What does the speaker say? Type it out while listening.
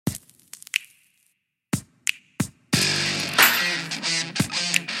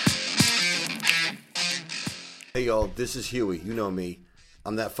Hey y'all, this is Huey. You know me.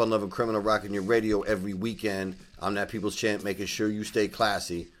 I'm that fun-loving criminal rocking your radio every weekend. I'm that people's champ making sure you stay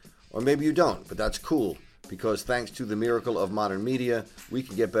classy. Or maybe you don't, but that's cool, because thanks to the miracle of modern media, we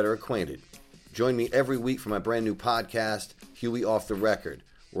can get better acquainted. Join me every week for my brand new podcast, Huey Off the Record,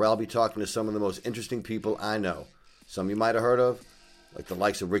 where I'll be talking to some of the most interesting people I know. Some you might have heard of, like the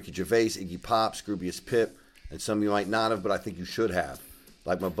likes of Ricky Gervais, Iggy Pop, Scroobius Pip, and some you might not have, but I think you should have,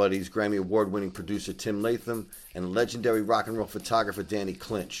 like my buddies Grammy Award-winning producer Tim Latham and legendary rock and roll photographer Danny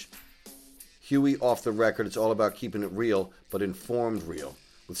Clinch. Huey Off the Record, it's all about keeping it real, but informed real,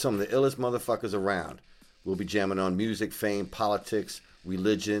 with some of the illest motherfuckers around. We'll be jamming on music, fame, politics,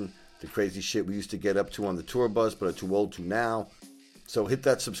 religion, the crazy shit we used to get up to on the tour bus but are too old to now. So hit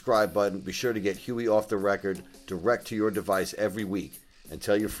that subscribe button. Be sure to get Huey Off the Record direct to your device every week. And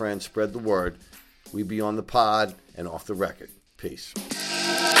tell your friends, spread the word. We be on the pod and off the record. Peace.